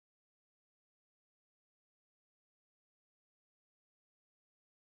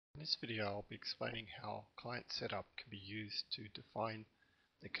In this video I'll be explaining how client setup can be used to define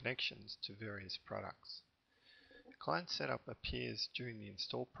the connections to various products. Client setup appears during the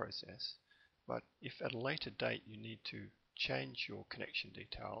install process, but if at a later date you need to change your connection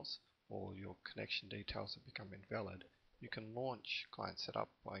details or your connection details have become invalid, you can launch client setup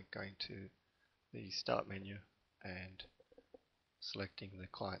by going to the start menu and selecting the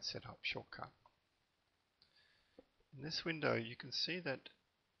client setup shortcut. In this window you can see that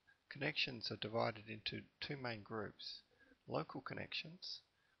connections are divided into two main groups. Local connections,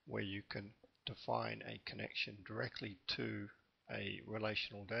 where you can define a connection directly to a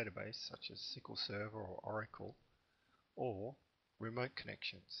relational database such as SQL Server or Oracle, or remote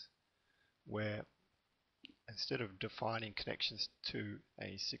connections, where instead of defining connections to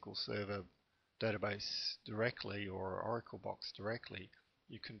a SQL Server database directly or Oracle box directly,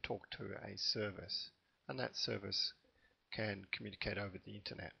 you can talk to a service, and that service can communicate over the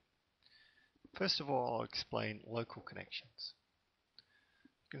internet. First of all, I'll explain local connections.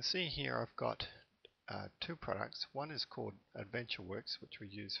 You can see here I've got two products. One is called AdventureWorks, which we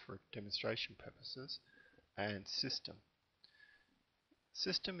use for demonstration purposes, and System.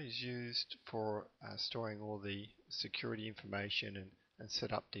 System is used for storing all the security information and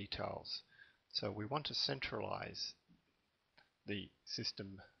setup details. So we want to centralize the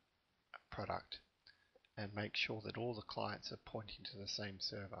System product and make sure that all the clients are pointing to the same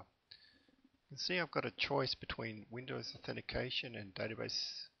server. You can see I've got a choice between Windows authentication and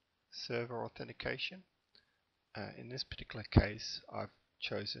database server authentication. In this particular case I've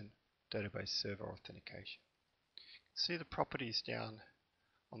chosen database server authentication. You can see the properties down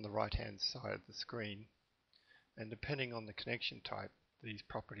on the right hand side of the screen, and depending on the connection type these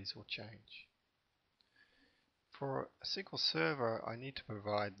properties will change. For a SQL Server I need to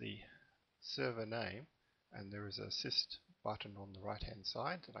provide the server name, and there is a assist button on the right hand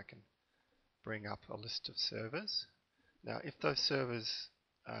side that I can bring up a list of servers. Now if those servers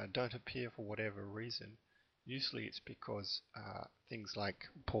don't appear for whatever reason, usually it's because things like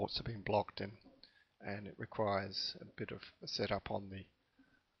ports have been blocked and it requires a bit of a setup on the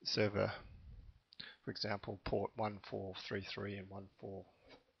server. For example, port 1433 and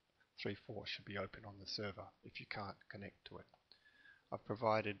 1434 should be open on the server if you can't connect to it. I've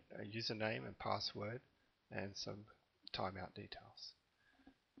provided a username and password and some timeout details.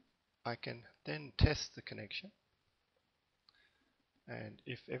 I can then test the connection, and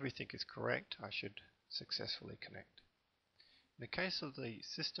if everything is correct I should successfully connect. In the case of the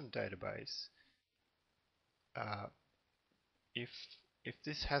system database, if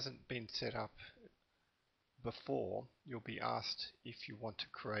this hasn't been set up before, you'll be asked if you want to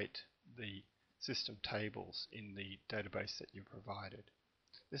create the system tables in the database that you provided.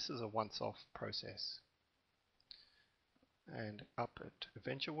 This is a once-off process. And up at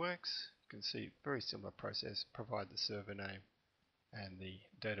AdventureWorks you can see very similar process. Provide the server name and the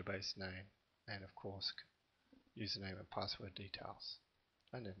database name, and of course username and password details,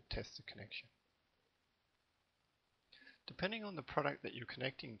 and then test the connection. Depending on the product that you're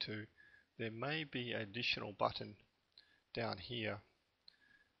connecting to, there may be an additional button down here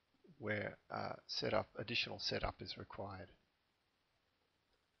where additional setup is required.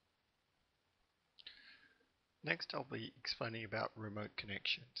 Next I'll be explaining about remote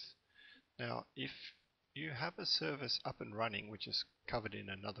connections. Now if you have a service up and running, which is covered in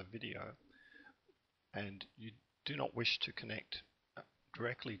another video, and you do not wish to connect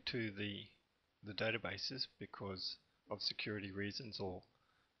directly to the databases because of security reasons, or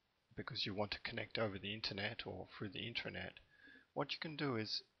because you want to connect over the internet or through the intranet, what you can do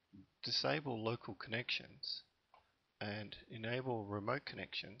is disable local connections and enable remote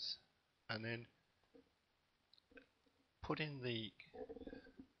connections, and then put in the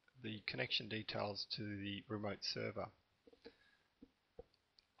connection details to the remote server.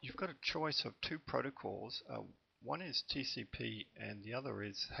 You've got a choice of two protocols. One is TCP and the other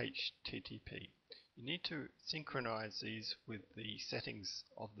is HTTP. You need to synchronize these with the settings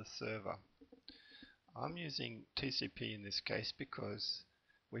of the server. I'm using TCP in this case because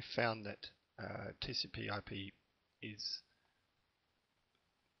we found that TCP IP is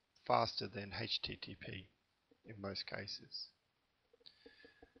faster than HTTP in most cases.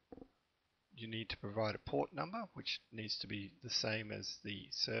 You need to provide a port number, which needs to be the same as the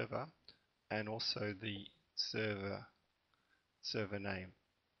server, and also the server name.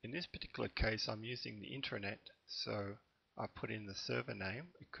 In this particular case I'm using the intranet, so I put in the server name.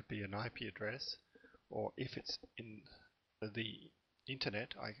 It could be an IP address, or if it's in the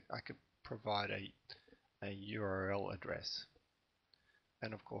internet I could provide a URL address,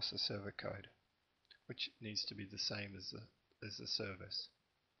 and of course the server code, which needs to be the same as the service.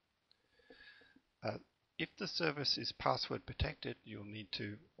 Uh, if the service is password protected, you'll need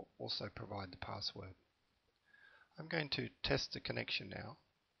to also provide the password. I'm going to test the connection now,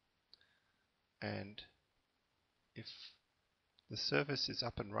 and if the service is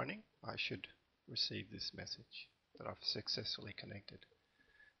up and running, I should receive this message that I've successfully connected.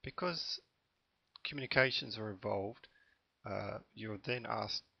 Because communications are involved, you're then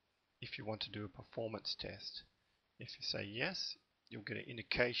asked if you want to do a performance test. If you say yes, you'll get an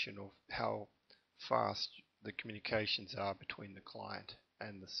indication of how fast the communications are between the client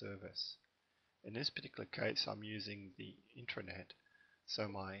and the service. In this particular case, I'm using the intranet, so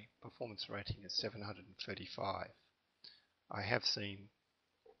my performance rating is 735. I have seen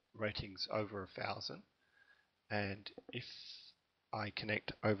ratings over 1,000, and if I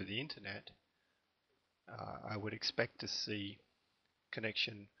connect over the internet, I would expect to see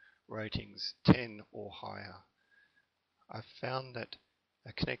connection ratings 10 or higher. I've found that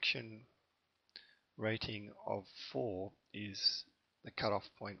a connection rating of 4 is the cutoff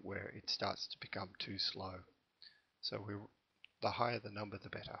point where it starts to become too slow. So the higher the number, the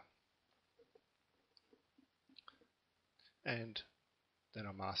better. And then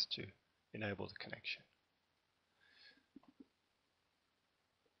I'm asked to enable the connection.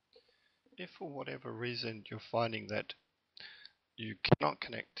 If for whatever reason you're finding that you cannot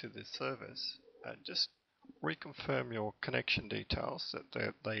connect to the service, just reconfirm your connection details,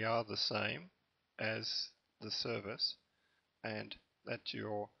 that they are the same as the service, and that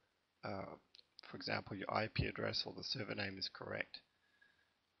your, for example, your IP address or the server name is correct.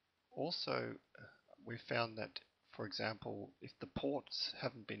 Also, we found that, for example, if the ports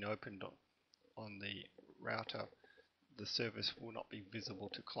haven't been opened on the router, the service will not be visible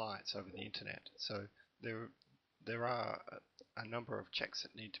to clients over the internet. So there are a number of checks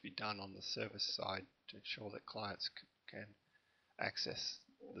that need to be done on the service side to ensure that clients can access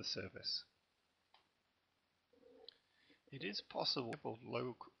the service. It is possible to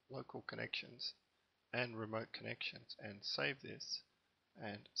enable local connections and remote connections, and save this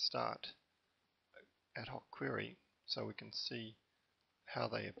and start ad hoc query so we can see how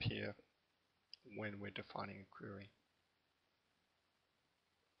they appear when we're defining a query.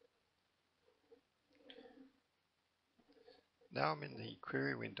 Now I'm in the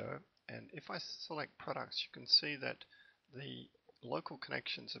query window, and if I select products, you can see that the local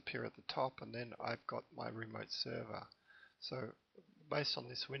connections appear at the top, and then I've got my remote server. So based on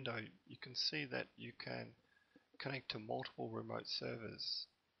this window, you can see that you can connect to multiple remote servers.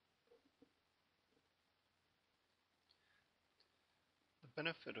 The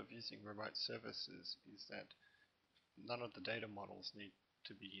benefit of using remote services is that none of the data models need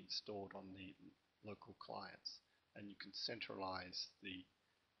to be installed on the local clients, and you can centralize the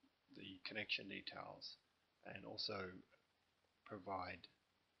connection details and also provide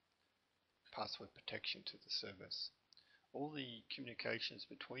password protection to the service. All the communications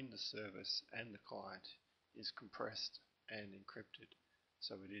between the service and the client is compressed and encrypted,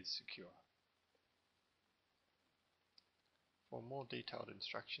 so it is secure. For more detailed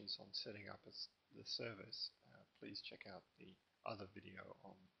instructions on setting up the service, please check out the other video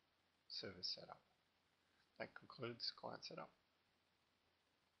on service setup. That concludes client setup.